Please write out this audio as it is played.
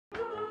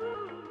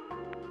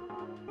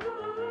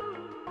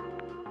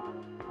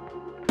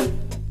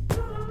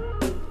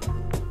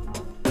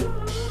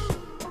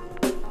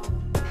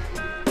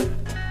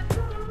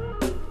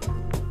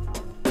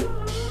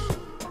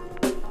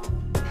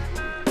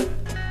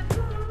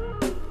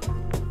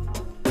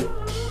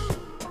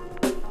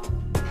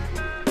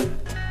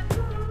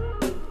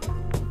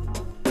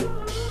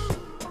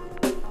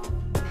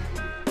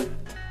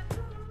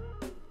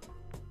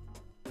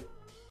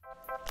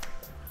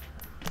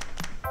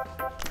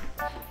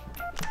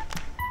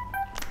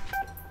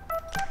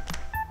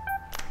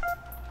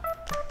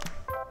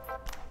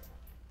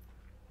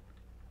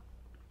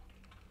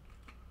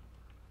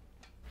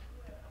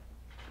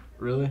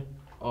Really?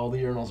 All the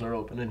urinals are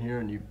open in here,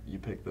 and you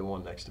pick the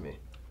one next to me.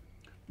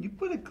 You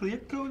put a clear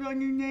coat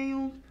on your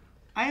nails?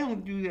 I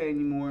don't do that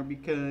anymore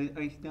because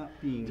I stopped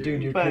peeing.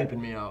 Dude, you're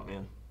creeping me out,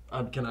 man.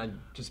 Can I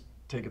just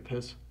take a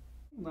piss?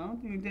 Well, I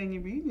don't think there's any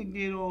reason to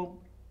get all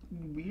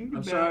weird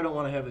I'm sorry, I don't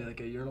want to have like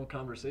a urinal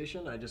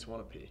conversation. I just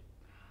want to pee.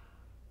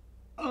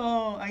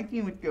 Oh, I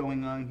see what's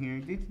going on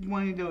here. This is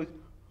one of those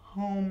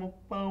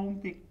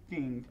homophobic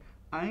things.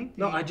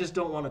 No, I just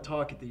don't want to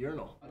talk at the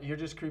urinal. You're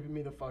just creeping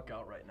me the fuck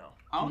out right now.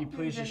 Can you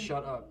please just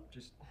shut up?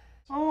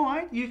 Oh,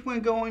 I just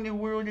want to go in the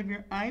world of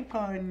your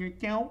iPod and your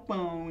cell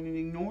phone and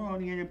ignore all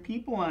the other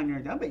people on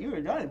there. I bet you're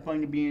a lot of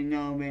fun to be in an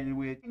elevator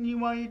with. And you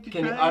wanted to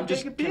take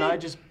a pee? Can I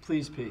just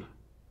please pee?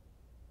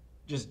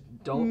 Just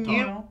don't talk.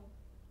 You know,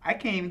 I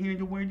can't even hear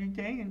the words you're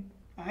saying.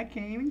 I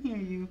can't even hear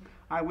you.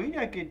 I wish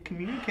I could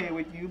communicate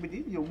with you, but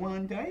this is a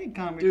one-sided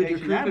conversation.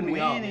 Dude, you're creeping me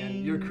out,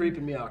 man. You're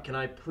creeping me out. Can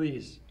I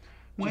please?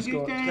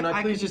 Can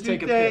I please just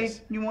take a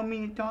piss? You want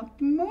me to talk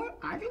to more?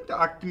 I can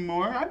talk to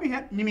more. I'd be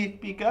happy. You mean to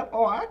speak up?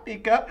 Oh, I'll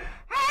speak up.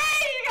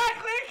 Hey, you got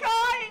clear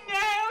calling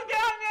now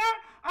down there.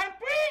 I'm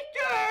pretty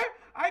sure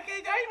I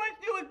once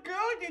knew a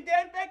girl who did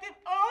that. In fact, I've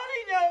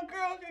only known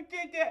girls who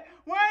did that.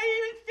 Why are you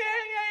even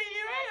standing at a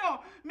urinal?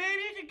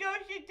 Maybe you should go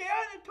sit down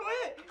on the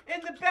toilet in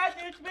the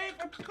bathroom that's made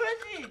for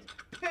pussies.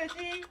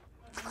 Pussy.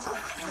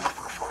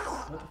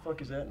 What the fuck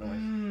is that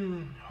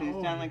noise? Does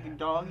it sound like a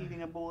dog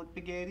eating a bowl of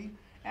spaghetti?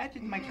 That's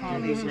just my Dude,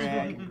 common this is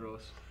brag. fucking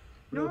gross.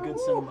 Real good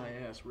scent in my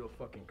ass. Real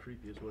fucking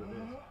creepy is what it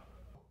is.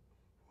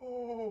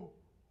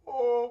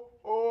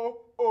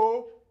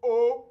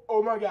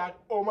 Oh my god,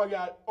 oh my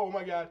god, oh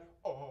my god,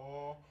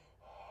 oh.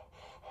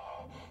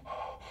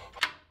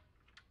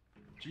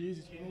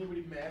 Jesus, can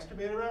anybody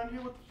masturbate around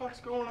here? What the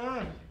fuck's going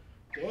on?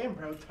 Damn,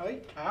 bro,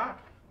 tight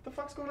cock. What the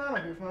fuck's going on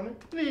over here, Flounder?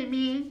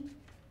 Baby.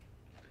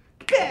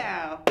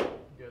 Cow. You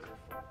guys are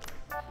fucked.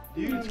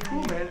 Dude, it's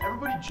cool, man.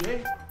 Everybody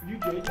J. You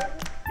J, Jack?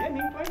 Yeah,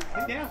 me, buddy.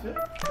 Sit down. Sit.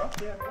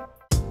 Fuck yeah, man.